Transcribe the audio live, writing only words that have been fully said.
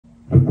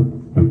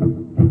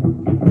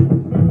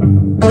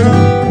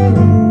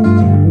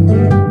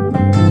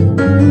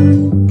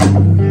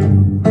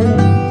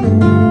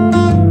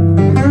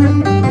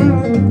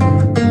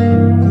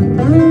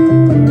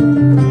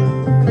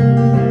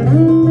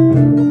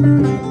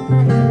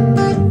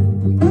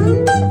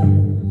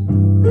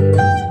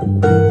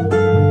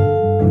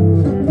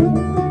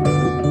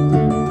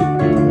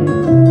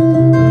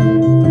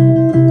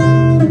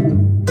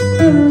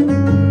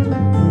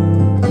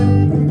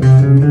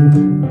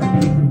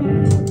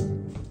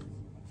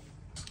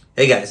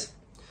Hey guys,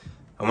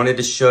 I wanted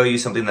to show you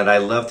something that I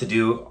love to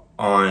do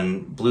on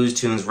blues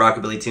tunes,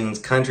 rockabilly tunes,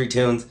 country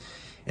tunes,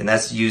 and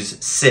that's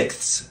use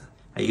sixths.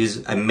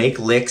 I make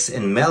licks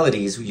and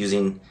melodies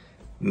using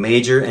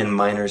major and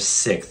minor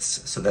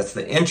sixths. So that's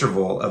the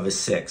interval of a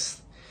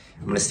sixth.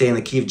 I'm going to stay in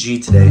the key of G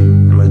today.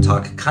 I'm going to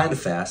talk kind of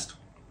fast.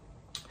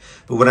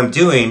 But what I'm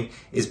doing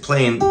is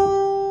playing,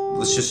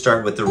 let's just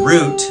start with the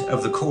root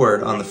of the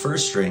chord on the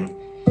first string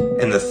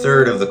and the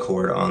third of the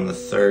chord on the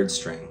third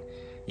string.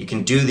 You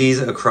can do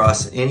these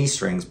across any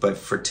strings, but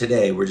for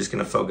today, we're just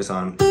going to focus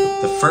on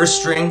the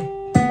first string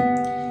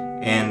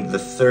and the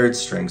third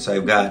string. So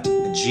I've got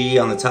a G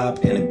on the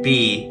top and a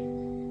B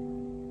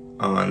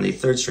on the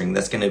third string.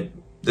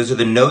 Those are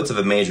the notes of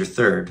a major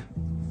third.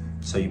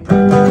 So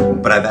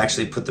but I've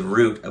actually put the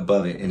root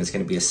above it, and it's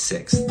going to be a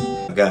sixth.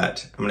 I'm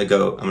going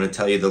to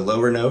tell you the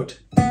lower note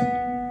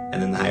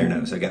and then the higher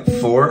note. So I got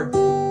 4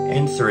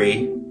 and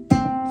 3,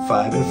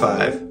 5 and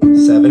 5,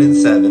 7 and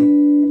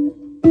 7.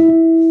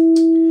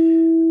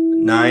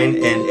 9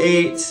 and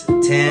 8,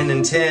 10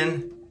 and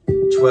 10,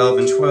 12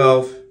 and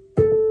 12,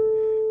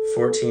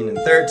 14 and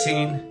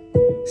 13,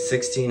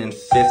 16 and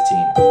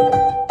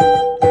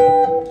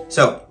 15.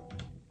 So,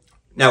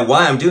 now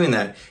why I'm doing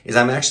that is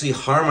I'm actually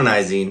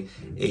harmonizing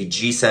a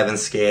G7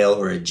 scale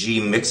or a G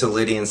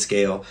mixolydian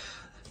scale.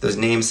 Those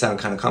names sound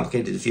kind of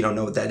complicated. If you don't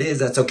know what that is,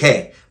 that's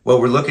okay.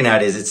 What we're looking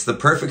at is it's the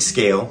perfect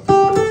scale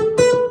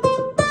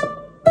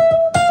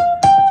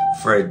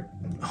for a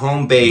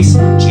home bass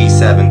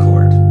G7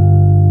 chord.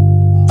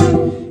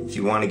 If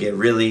you want to get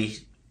really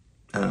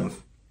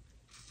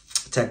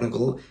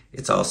technical,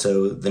 it's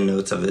also the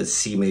notes of a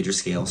C major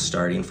scale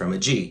starting from a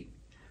G.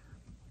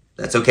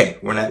 That's okay.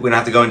 We don't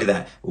have to go into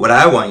that. What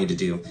I want you to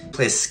do,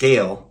 play a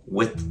scale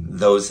with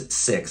those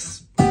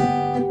sixths.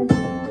 And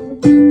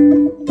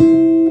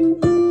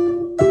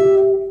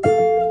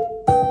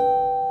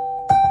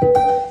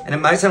it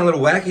might sound a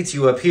little wacky to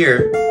you up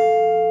here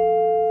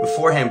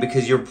beforehand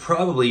because you're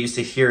probably used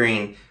to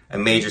hearing a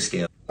major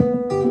scale.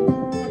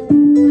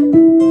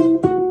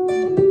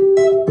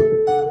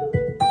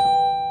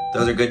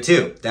 Those are good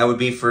too. That would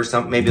be for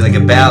something maybe like a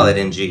ballad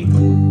in G.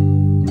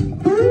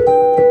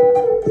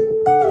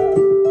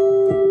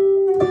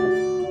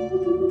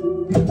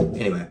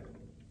 Anyway,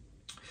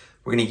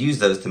 we're going to use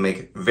those to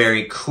make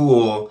very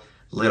cool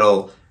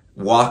little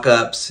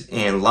walk-ups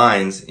and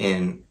lines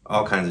in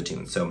all kinds of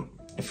tunes. So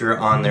if you're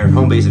on their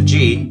home bass of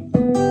G,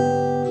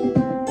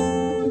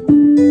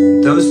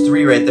 those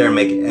three right there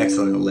make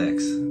excellent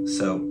licks.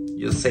 So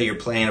you'll say you're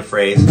playing a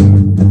phrase.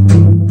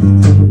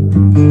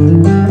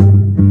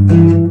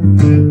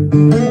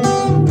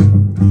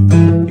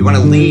 You want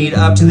to lead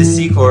up to the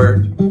C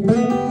chord.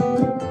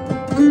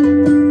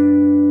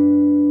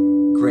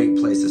 Great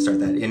place to start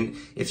that. And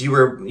if you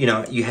were,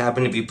 you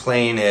happen to be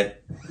playing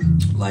it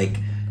like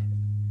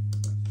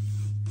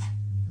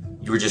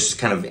you were just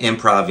kind of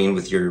improvising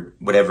with your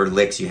whatever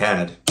licks you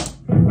had.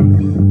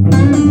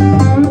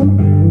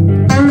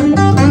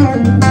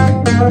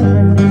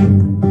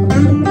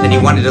 And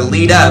you wanted to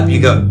lead up,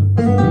 you go.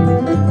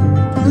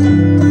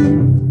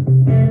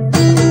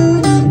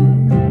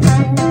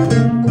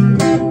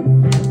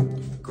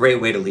 Great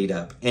way to lead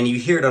up. And you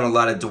hear it on a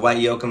lot of Dwight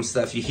Yoakam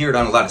stuff. You hear it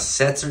on a lot of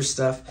Setzer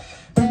stuff.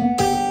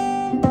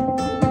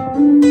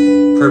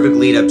 Perfect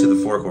lead up to the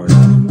 4 chord.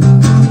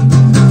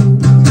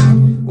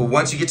 Well,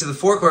 once you get to the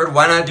 4 chord,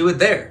 why not do it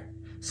there?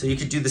 So you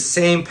could do the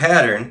same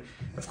pattern.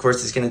 Of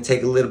course, it's going to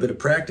take a little bit of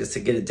practice to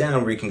get it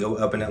down where you can go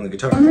up and down the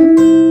guitar.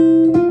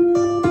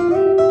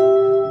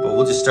 But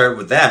we'll just start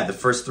with that, the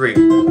first 3.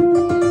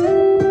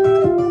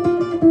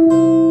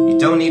 You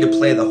don't need to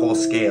play the whole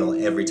scale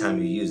every time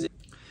you use it.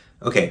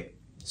 Okay.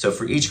 So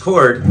for each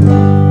chord,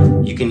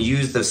 you can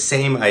use those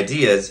same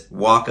ideas,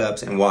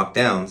 walk-ups and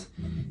walk-downs,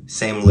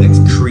 same licks.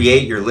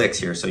 Create your licks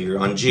here. So you're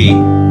on G,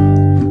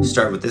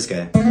 start with this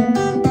guy.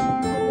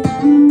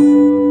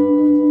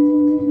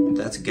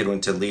 That's a good one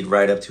to lead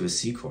right up to a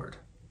C chord.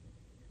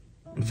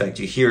 In fact,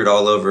 you hear it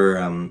all over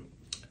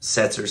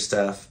Setzer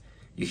stuff.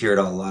 You hear it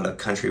on a lot of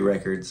country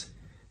records,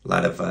 a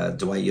lot of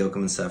Dwight Yoakam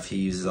and stuff. He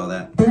uses all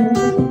that.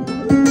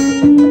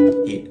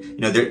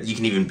 You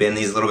can even bend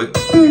these a little bit.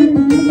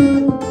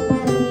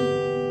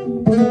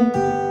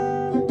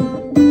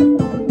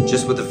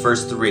 Just with the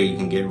first 3, you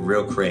can get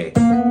real cray.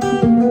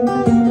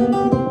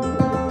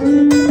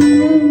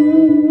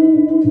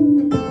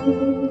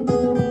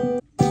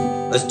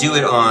 Let's do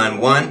it on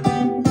 1.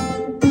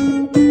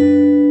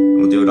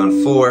 We'll do it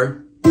on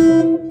 4.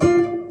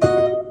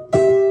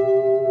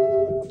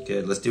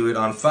 Good. Let's do it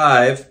on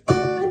 5.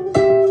 I'm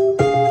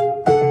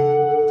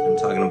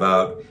talking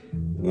about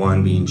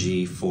 1 being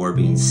G, 4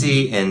 being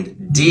C,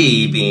 and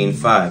D being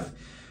 5.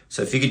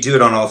 So if you could do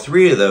it on all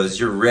 3 of those,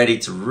 you're ready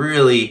to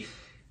really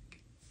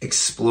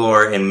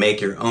explore and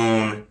make your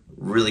own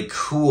really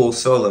cool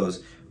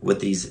solos with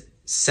these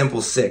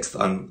simple sixths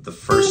on the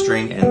first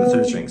string and the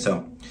third string.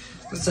 So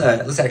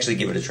let's actually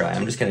give it a try.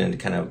 I'm just going to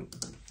kind of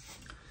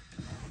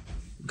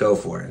go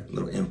for it. A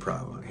little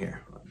improv on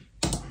here.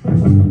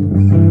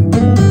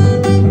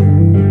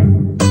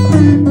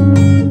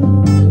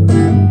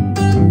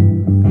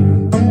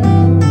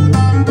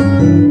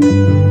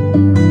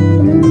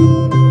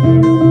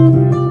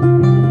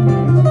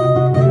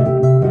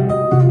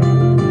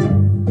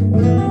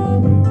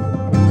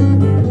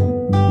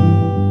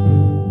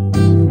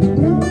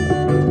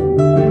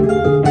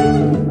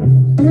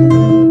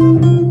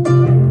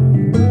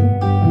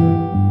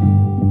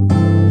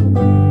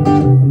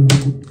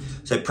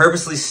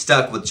 purposely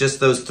stuck with just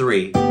those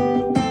three.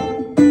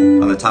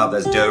 On the top,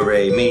 that's do,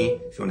 re, mi,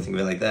 if you want to think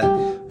of it like that.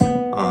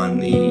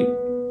 On the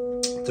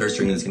third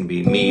string, it's going to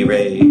be mi,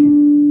 re,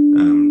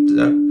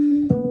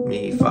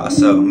 mi, fa,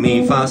 so,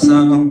 mi, fa,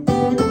 so.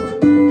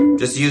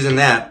 Just using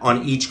that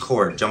on each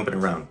chord, jumping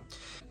around.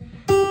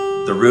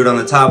 The root on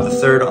the top, the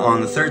third on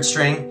the third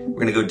string,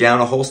 we're going to go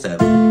down a whole step.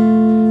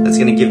 That's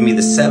going to give me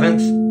the 7th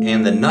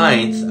and the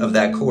 9th of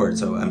that chord.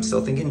 So I'm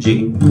still thinking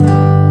G.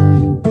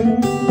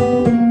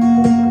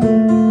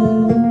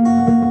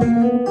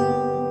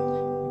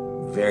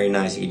 Very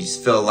nice. You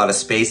just fill a lot of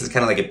space. It's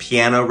kind of like a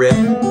piano riff.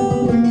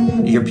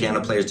 You hear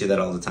piano players do that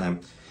all the time.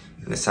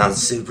 And it sounds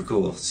super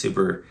cool,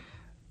 super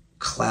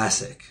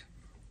classic.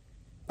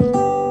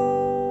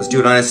 Let's do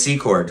it on a C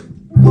chord.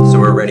 So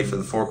we're ready for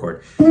the 4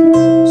 chord.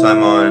 So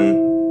I'm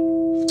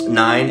on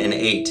 9 and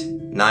 8.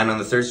 9 on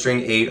the third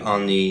string, 8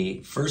 on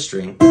the first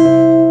string.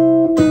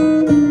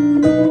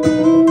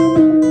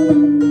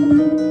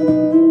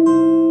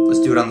 Let's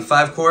do it on the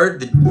 5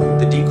 chord,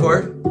 the D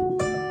chord.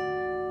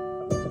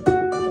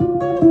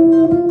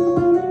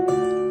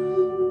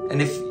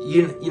 And if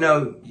you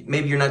know,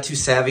 maybe you're not too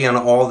savvy on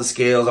all the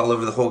scales all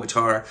over the whole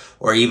guitar,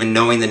 or even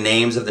knowing the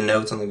names of the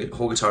notes on the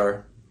whole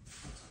guitar,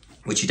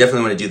 which you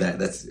definitely want to do that.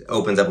 That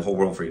opens up a whole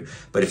world for you.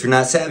 But if you're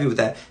not savvy with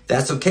that,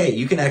 that's okay.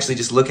 You can actually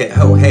just look at,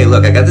 oh, hey,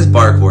 look, I got this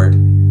bar chord.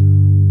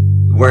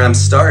 Where I'm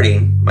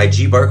starting, my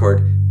G bar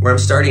chord, where I'm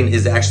starting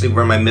is actually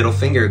where my middle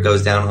finger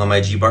goes down on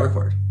my G bar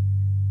chord.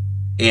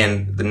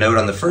 And the note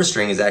on the first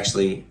string is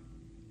actually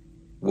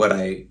what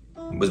I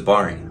was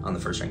barring on the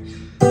first string.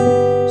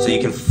 So you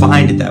can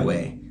find it that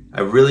way. I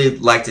really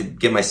like to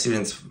get my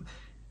students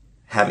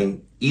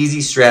having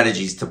easy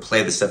strategies to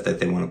play the stuff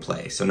that they want to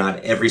play. So not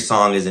every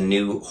song is a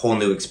whole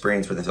new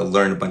experience where they have to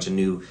learn a bunch of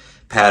new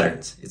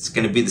patterns. It's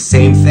going to be the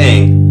same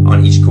thing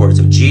on each chord.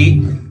 So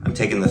G, I'm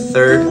taking the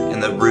third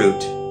and the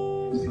root.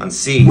 On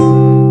C,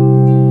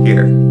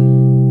 here,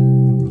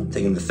 I'm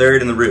taking the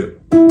third and the root.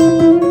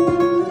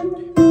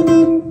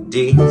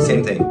 D,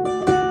 same thing.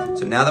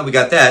 So now that we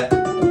got that,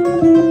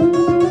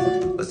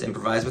 let's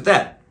improvise with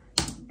that.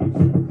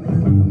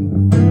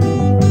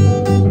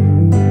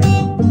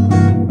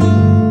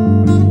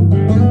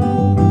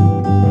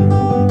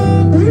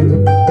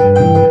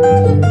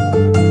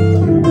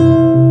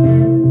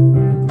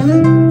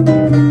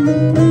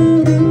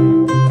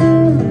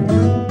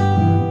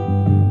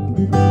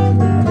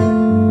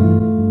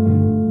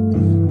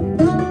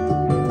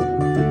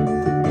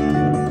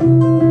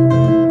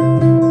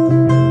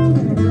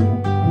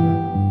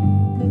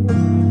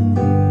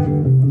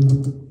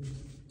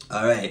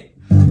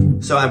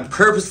 So I'm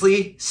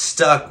purposely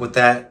stuck with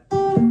that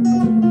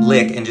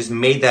lick and just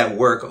made that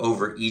work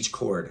over each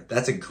chord.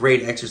 That's a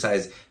great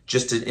exercise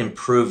just to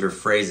improve your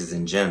phrases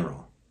in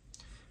general.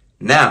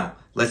 Now,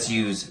 let's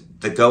use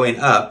the going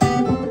up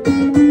and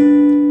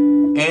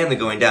the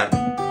going down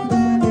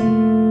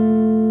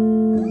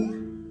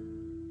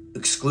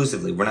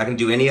exclusively. We're not going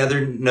to do any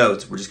other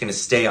notes. We're just going to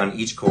stay on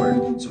each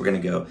chord. So we're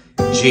going to go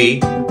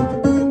G.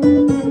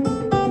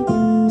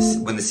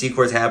 When the C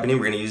chord's happening,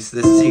 we're going to use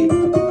this C.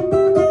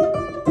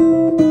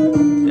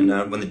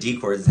 When the D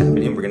chord is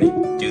happening, we're going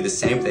to do the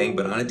same thing,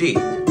 but on a D.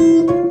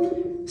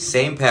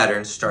 Same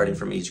pattern starting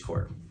from each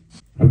chord.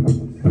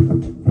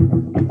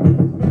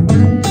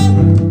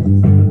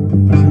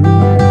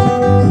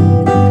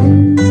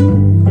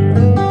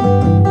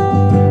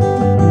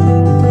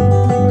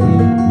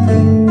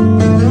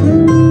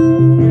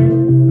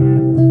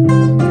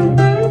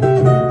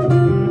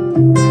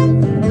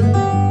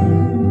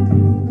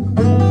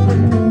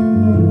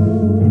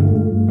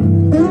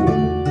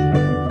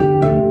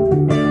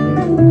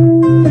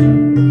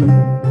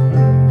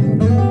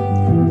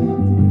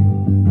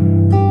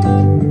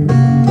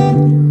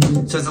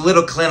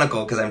 Little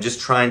clinical because I'm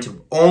just trying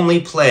to only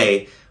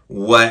play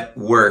what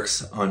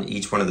works on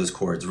each one of those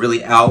chords,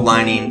 really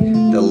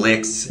outlining the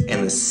licks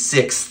and the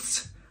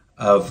sixths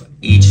of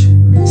each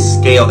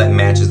scale that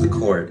matches the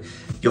chord.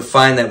 You'll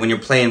find that when you're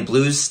playing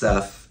blues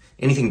stuff,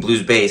 anything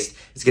blues based,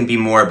 it's going to be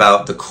more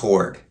about the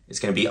chord. It's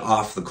going to be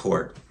off the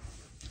chord,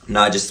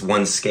 not just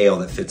one scale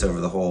that fits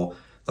over the whole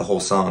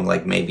song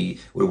like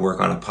maybe would work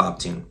on a pop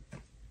tune.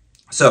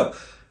 So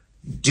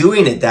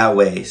doing it that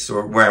way,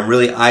 so where I'm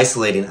really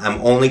isolating, I'm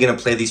only going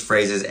to play these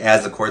phrases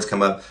as the chords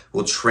come up,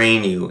 will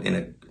train you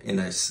in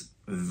a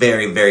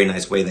very, very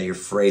nice way that your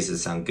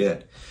phrases sound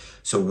good.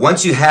 So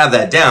once you have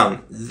that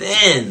down,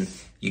 then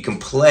you can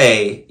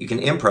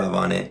improv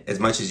on it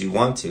as much as you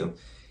want to,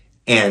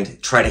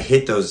 and try to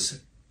hit those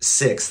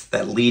sixths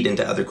that lead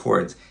into other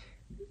chords.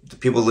 The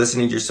people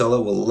listening to your solo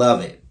will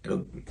love it.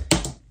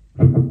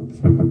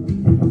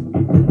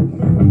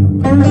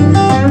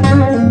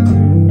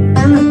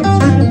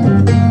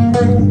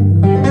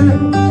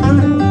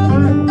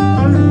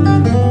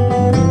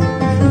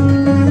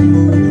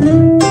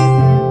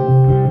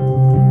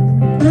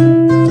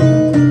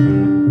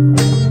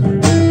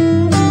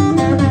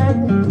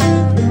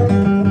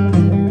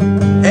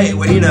 Hey,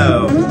 what do you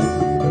know?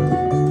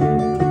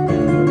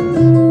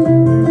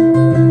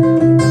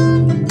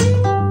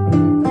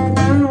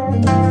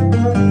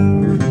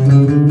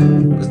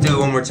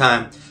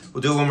 time.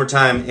 We'll do it one more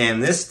time,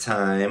 and this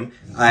time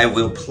I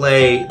will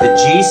play the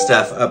G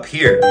stuff up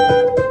here.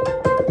 A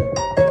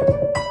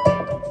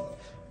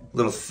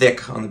little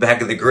thick on the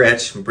back of the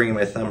gretsch. I'm bringing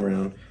my thumb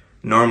around.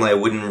 Normally I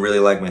wouldn't really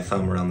like my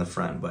thumb around the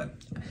front, but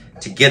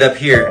to get up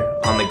here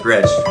on the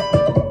gretsch,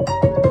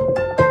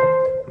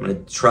 I'm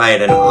gonna try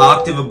it an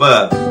octave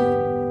above.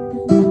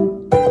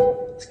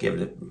 Let's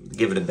give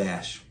it a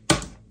bash.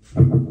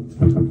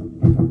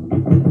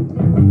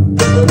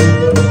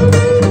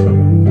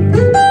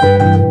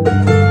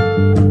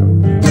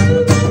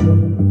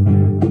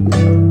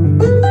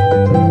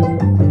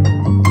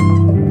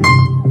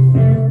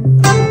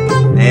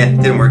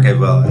 Didn't work as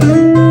well.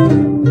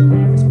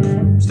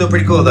 Still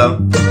pretty cool though.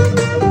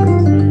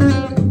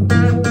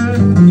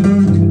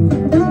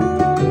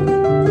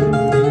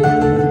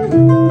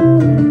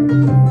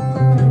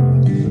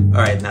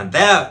 Alright, now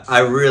that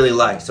I really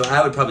like. So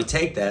I would probably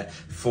take that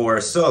for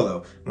a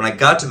solo. When I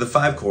got to the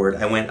 5 chord,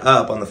 I went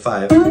up on the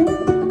 5. And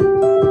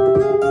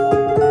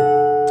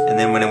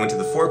then when I went to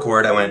the 4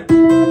 chord, I went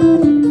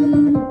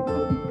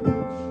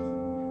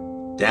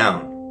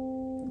down.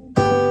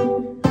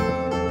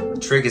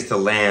 Trick is to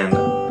land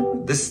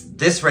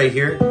this right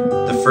here,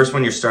 the first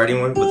one you're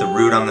starting with the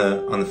root on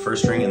the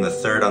first string and the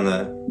third on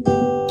the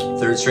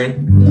third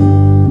string.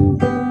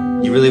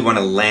 You really want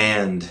to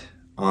land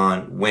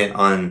on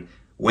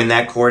when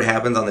that chord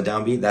happens on the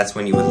downbeat. That's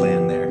when you would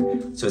land there.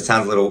 So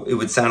it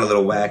would sound a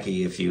little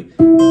wacky if you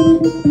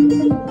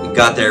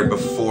got there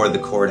before the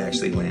chord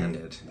actually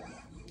landed.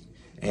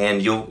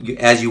 And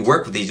as you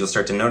work with these, you'll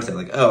start to notice that,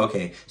 like, oh,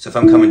 okay, so if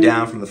I'm coming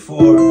down from the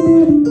 4,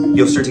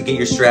 you'll start to get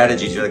your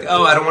strategies. You're like,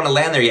 oh, I don't want to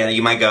land there yet.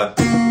 You might go,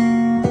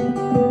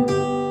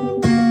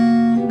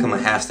 come a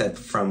half step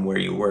from where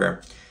you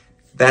were.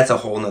 That's a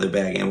whole nother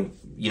bag. And,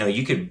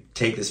 you could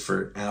take this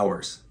for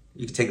hours.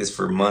 You could take this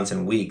for months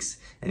and weeks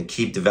and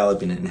keep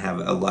developing it and have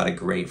a lot of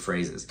great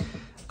phrases.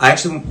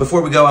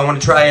 Before we go, I want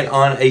to try it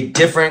on a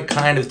different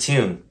kind of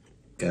tune,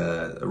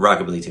 a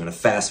rockabilly tune, a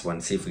fast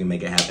one, see if we can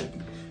make it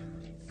happen.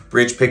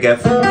 Bridge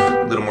pickup,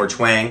 a little more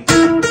twang.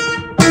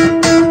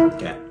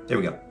 Okay, there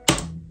we go.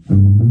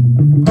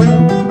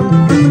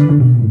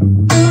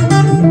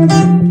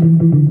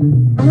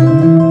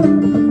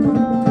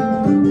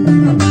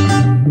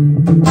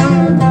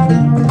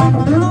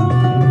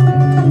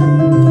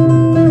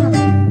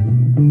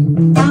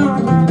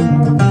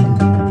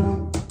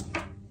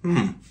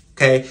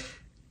 Okay,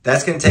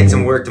 that's gonna take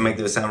some work to make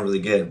those sound really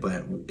good,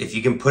 but if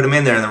you can put them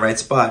in there in the right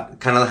spot,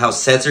 kind of how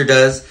Setzer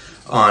does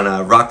on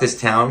Rock This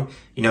Town,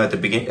 at the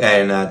beginning,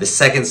 and the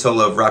second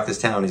solo of Rock This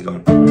Town, he's going.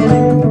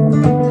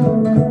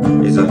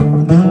 He's like.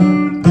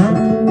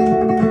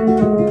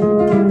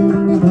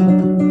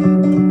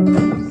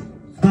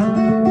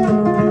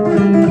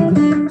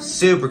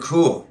 Super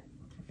cool.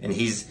 And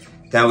he's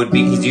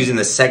using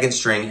the second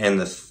string and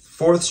the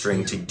 4th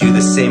string to do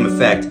the same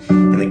effect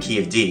in the key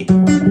of D.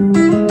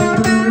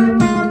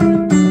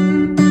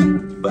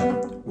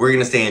 But we're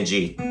gonna stay in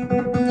G.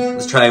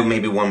 Let's try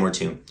maybe one more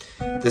tune.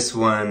 This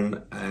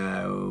one,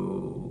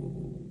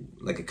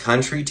 like a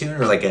country tune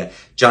or like a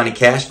Johnny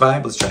Cash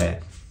vibe. Let's try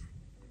it.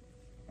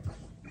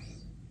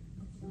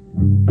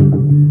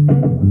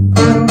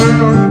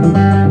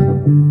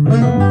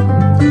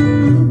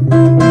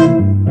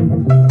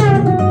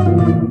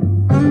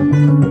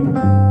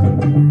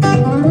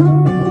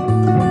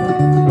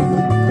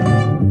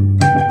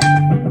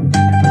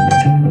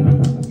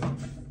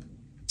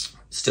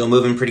 Still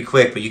moving pretty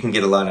quick, but you can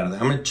get a lot out of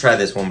that. I'm gonna try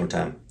this one more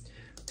time.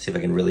 See if I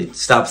can really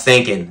stop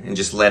thinking and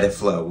just let it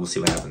flow. We'll see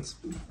what happens.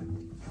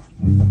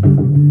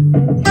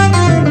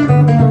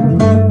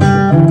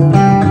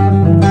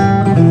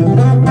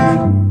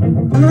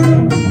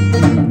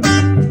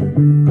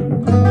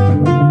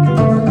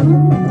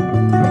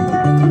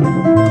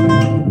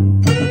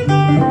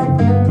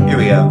 Here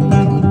we go.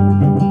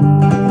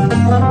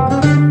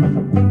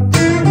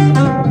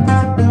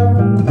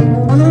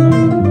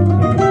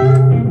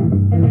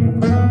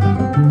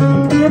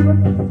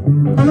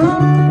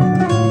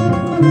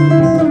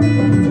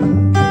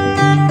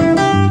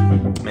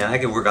 I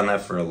could work on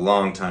that for a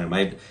long time.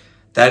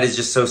 That is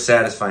just so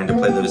satisfying to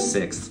play those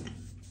 6ths.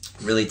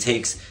 It really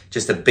takes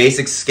just a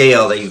basic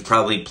scale that you've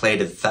probably played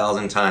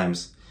 1,000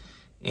 times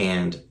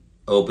and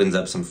opens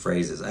up some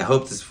phrases. I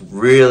hope this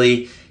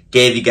really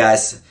gave you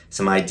guys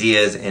some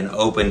ideas and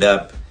opened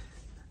up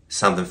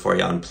something for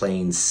you on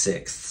playing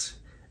 6ths.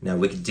 Now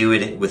we could do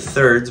it with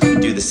thirds. We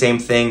could do the same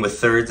thing with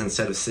thirds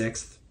instead of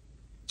 6ths.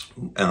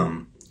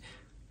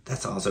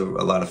 That's also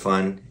a lot of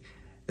fun.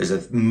 There's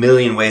a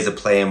million ways to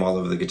play them all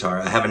over the guitar.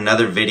 I have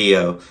another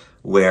video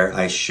where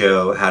I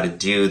show how to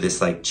do this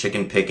like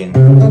chicken picking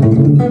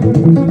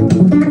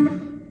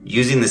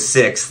using the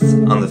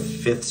 6th on the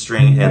 5th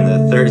string and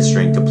the 3rd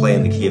string to play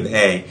in the key of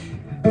A,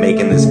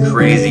 making this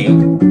crazy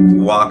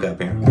walk up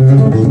here.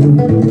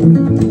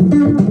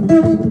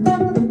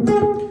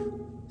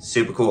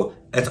 Super cool.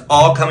 That's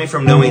all coming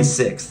from knowing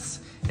 6ths.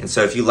 And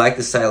so if you like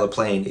the style of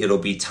playing, it'll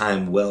be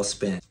time well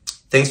spent.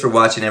 Thanks for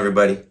watching,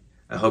 everybody.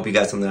 I hope you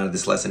got something out of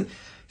this lesson.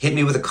 Hit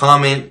me with a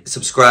comment,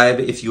 subscribe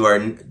if you are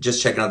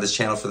just checking out this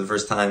channel for the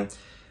first time.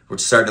 We're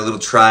starting a little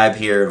tribe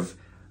here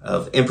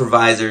of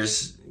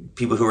improvisers,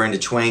 people who are into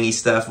twangy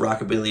stuff,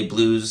 rockabilly,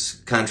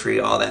 blues, country,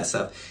 all that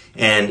stuff.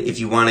 And if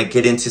you want to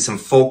get into some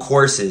full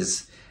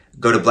courses,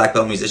 go to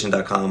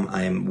blackbeltmusician.com.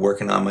 I am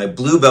working on my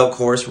blue belt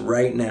course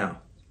right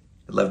now.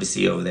 I'd love to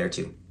see you over there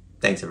too.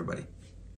 Thanks, everybody.